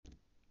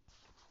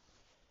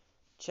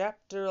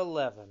Chapter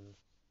 11.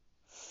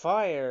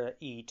 Fire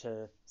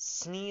Eater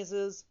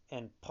sneezes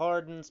and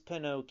pardons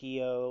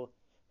Pinocchio,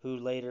 who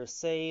later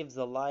saves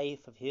the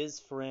life of his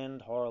friend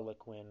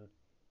Harlequin.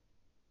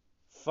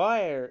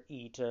 Fire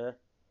Eater,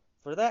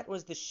 for that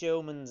was the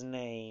showman's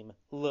name,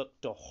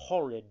 looked a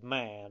horrid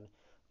man,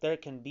 there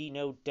can be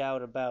no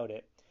doubt about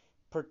it,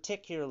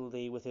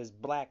 particularly with his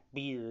black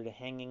beard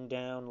hanging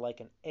down like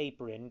an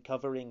apron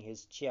covering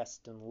his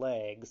chest and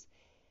legs.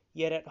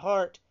 Yet at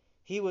heart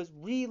he was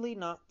really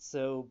not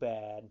so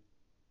bad.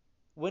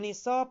 When he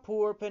saw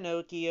poor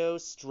Pinocchio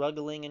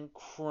struggling and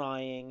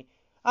crying,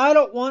 "I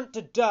don't want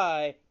to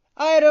die!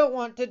 I don't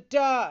want to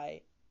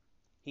die!"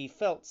 he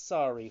felt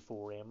sorry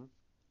for him,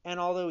 and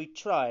although he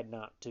tried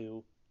not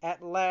to,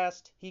 at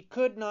last he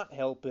could not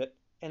help it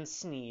and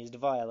sneezed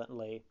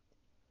violently.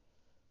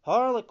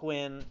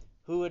 Harlequin,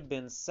 who had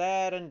been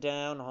sad and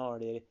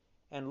downhearted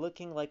and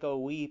looking like a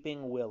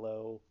weeping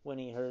willow when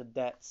he heard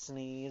that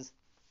sneeze,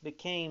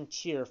 became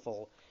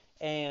cheerful,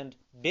 and,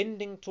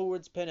 bending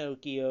towards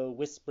Pinocchio,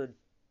 whispered,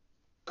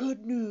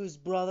 "Good news,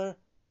 brother!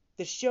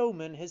 The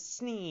showman has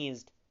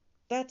sneezed.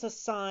 That's a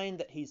sign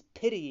that he's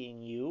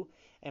pitying you,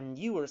 and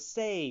you are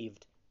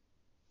saved.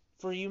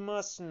 For you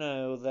must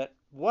know that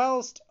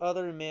whilst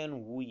other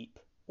men weep,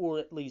 or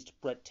at least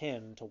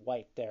pretend to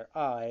wipe their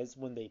eyes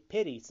when they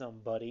pity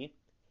somebody,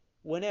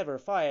 whenever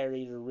Fire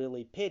Eater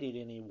really pitied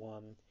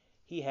anyone,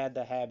 he had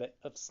the habit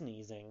of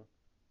sneezing."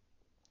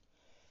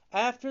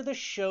 After the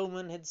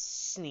showman had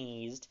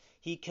sneezed,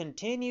 he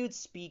continued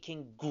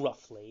speaking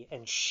gruffly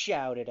and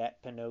shouted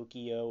at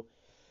Pinocchio,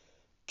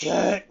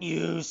 "Can't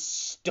you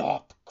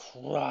stop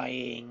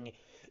crying?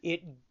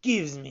 It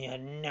gives me a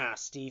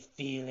nasty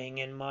feeling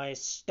in my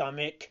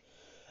stomach.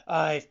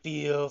 I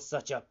feel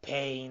such a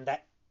pain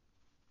that...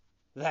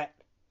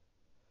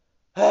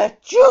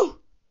 Achoo!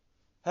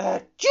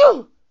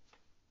 Achoo!"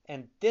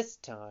 And this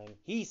time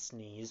he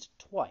sneezed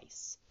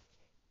twice.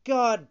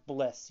 "God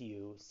bless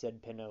you,"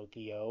 said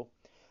Pinocchio.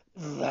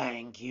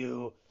 "Thank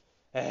you.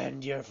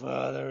 And your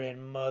father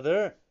and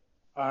mother,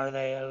 are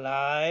they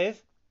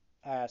alive?"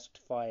 asked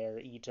Fire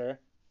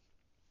Eater.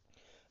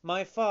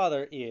 "My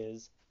father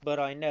is, but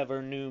I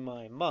never knew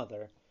my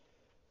mother."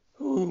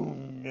 "Who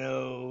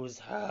knows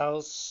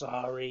how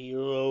sorry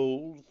your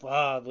old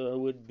father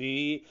would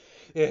be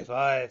if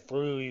I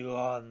threw you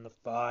on the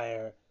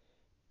fire?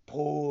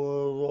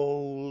 Poor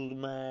old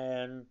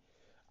man!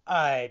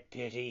 I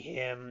pity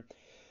him.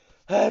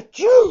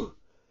 Achoo!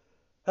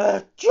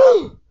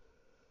 Achoo!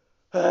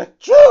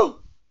 Achoo!"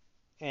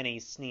 And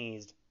he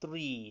sneezed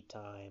 3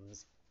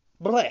 times.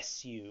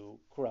 "Bless you!"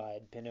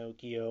 cried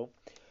Pinocchio.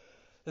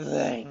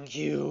 "Thank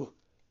you.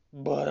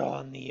 But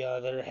on the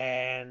other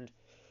hand,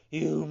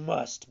 you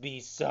must be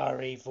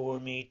sorry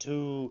for me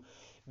too,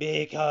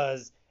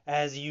 because,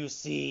 as you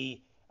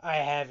see, I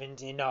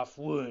haven't enough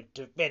wood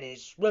to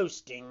finish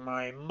roasting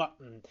my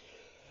mutton.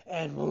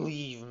 And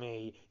believe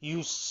me,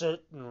 you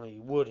certainly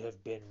would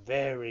have been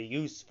very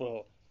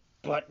useful.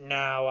 But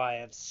now I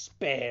have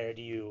spared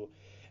you,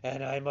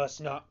 and I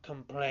must not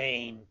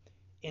complain.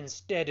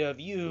 Instead of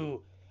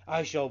you,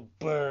 I shall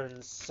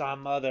burn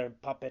some other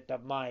puppet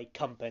of my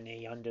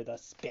company under the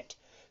spit.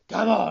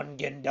 Come on,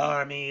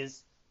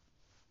 gendarmes!"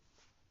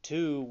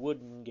 2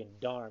 wooden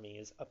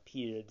gendarmes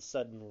appeared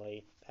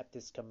suddenly at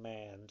this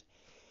command.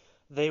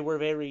 They were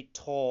very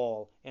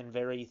tall and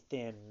very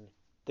thin.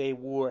 They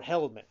wore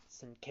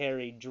helmets and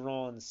carried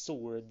drawn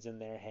swords in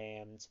their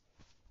hands.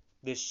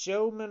 The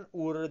showman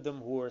ordered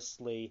them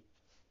hoarsely,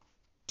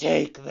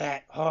 "Take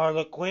that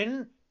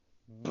Harlequin,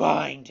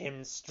 bind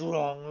him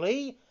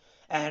strongly,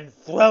 and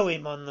throw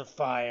him on the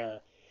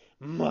fire.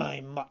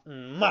 My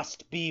mutton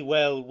must be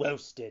well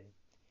roasted."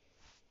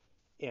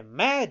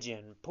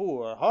 Imagine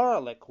poor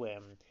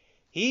Harlequin!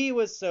 He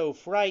was so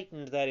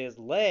frightened that his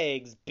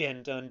legs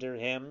bent under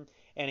him,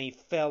 and he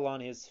fell on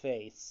his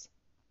face.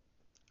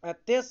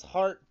 At this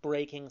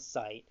heart-breaking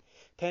sight,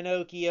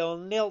 Pinocchio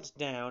knelt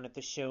down at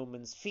the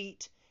showman's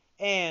feet,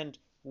 and,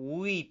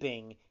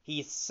 weeping,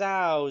 he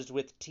soused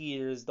with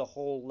tears the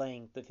whole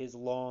length of his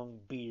long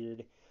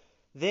beard.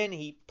 Then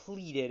he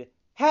pleaded,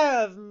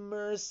 "Have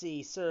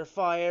mercy, Sir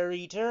Fire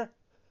Eater!"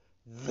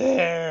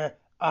 "There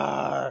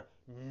are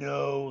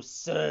no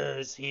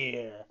sirs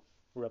here,"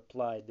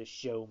 replied the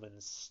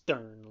showman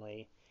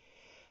sternly.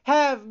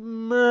 "Have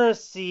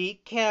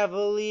mercy,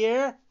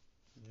 cavalier!"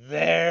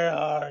 "There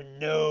are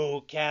no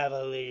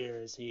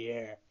cavaliers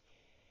here."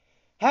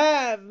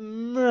 "Have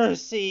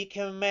mercy,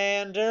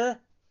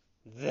 commander!"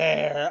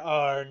 "There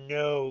are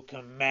no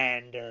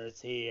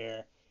commanders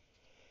here."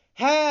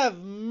 "Have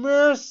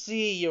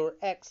mercy, your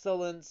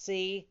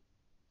Excellency!"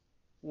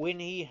 When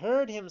he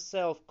heard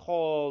himself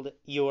called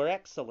 "Your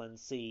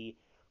Excellency,"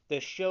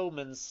 the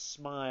showman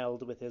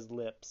smiled with his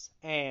lips,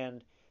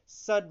 and,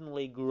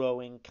 suddenly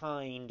growing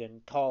kind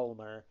and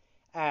calmer,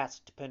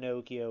 asked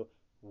Pinocchio,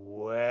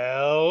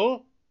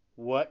 "Well,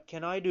 what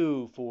can I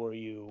do for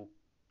you?"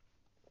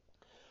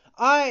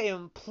 "I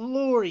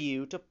implore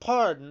you to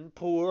pardon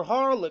poor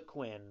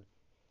Harlequin."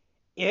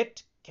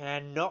 "It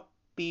cannot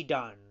be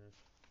done.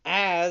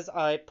 As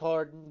I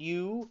pardon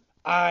you,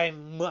 I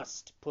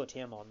must put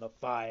him on the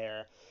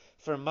fire,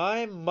 for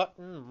my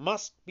mutton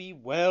must be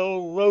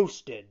well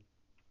roasted."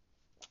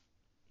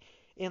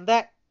 "In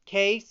that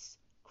case,"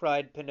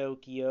 cried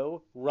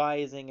Pinocchio,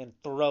 rising and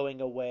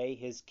throwing away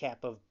his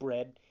cap of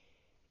bread,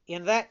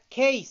 "in that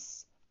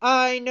case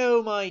I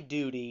know my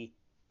duty.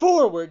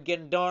 Forward,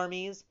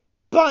 gendarmes!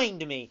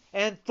 Bind me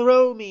and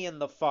throw me in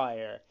the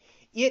fire.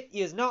 It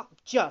is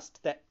not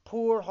just that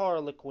poor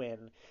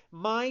Harlequin,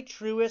 my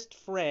truest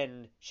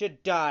friend,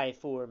 should die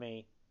for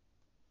me."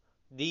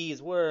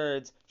 These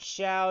words,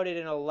 shouted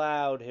in a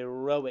loud,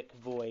 heroic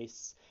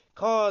voice,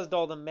 caused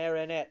all the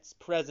marionettes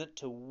present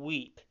to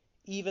weep.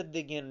 Even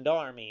the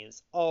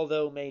gendarmes,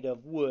 although made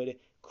of wood,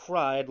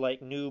 cried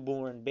like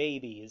newborn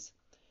babies.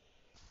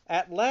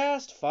 At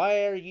last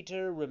Fire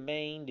Eater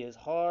remained as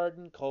hard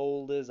and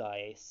cold as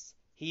ice.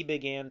 He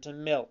began to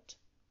melt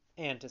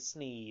and to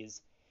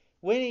sneeze.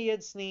 When he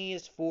had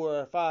sneezed 4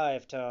 or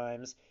 5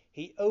 times,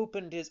 he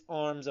opened his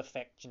arms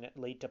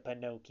affectionately to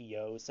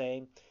Pinocchio,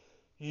 saying,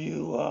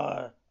 "You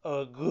are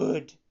a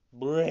good,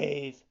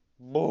 brave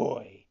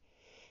boy.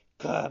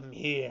 Come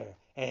here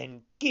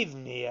and give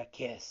me a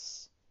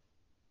kiss."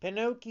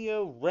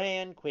 Pinocchio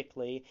ran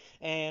quickly,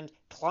 and,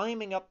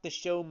 climbing up the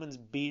showman's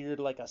beard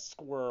like a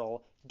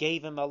squirrel,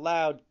 gave him a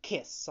loud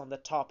kiss on the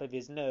top of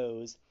his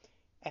nose.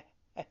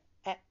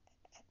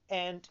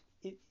 "And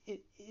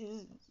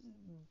is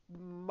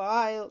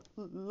my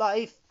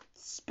life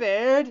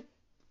spared?"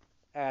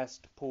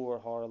 asked poor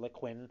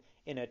Harlequin,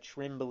 in a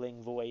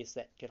trembling voice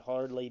that could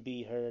hardly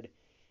be heard.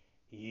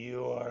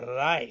 "Your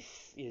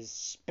life is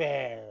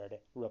spared,"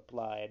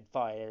 replied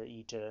Fire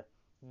Eater.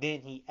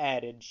 Then he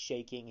added,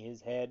 shaking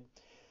his head,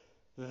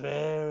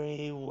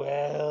 "Very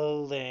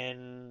well,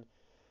 then.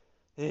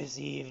 This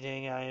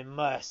evening I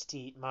must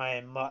eat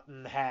my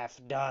mutton half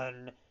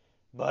done,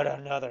 but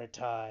another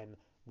time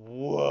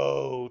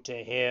woe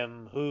to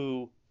him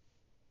who—"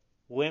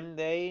 When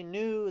they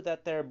knew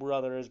that their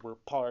brothers were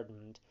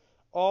pardoned,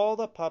 all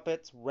the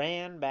puppets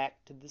ran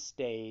back to the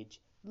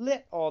stage,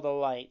 lit all the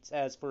lights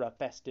as for a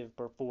festive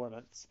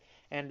performance,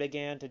 and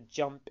began to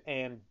jump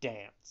and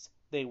dance.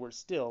 They were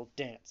still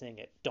dancing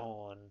at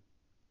dawn.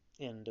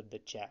 End of the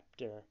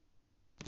chapter.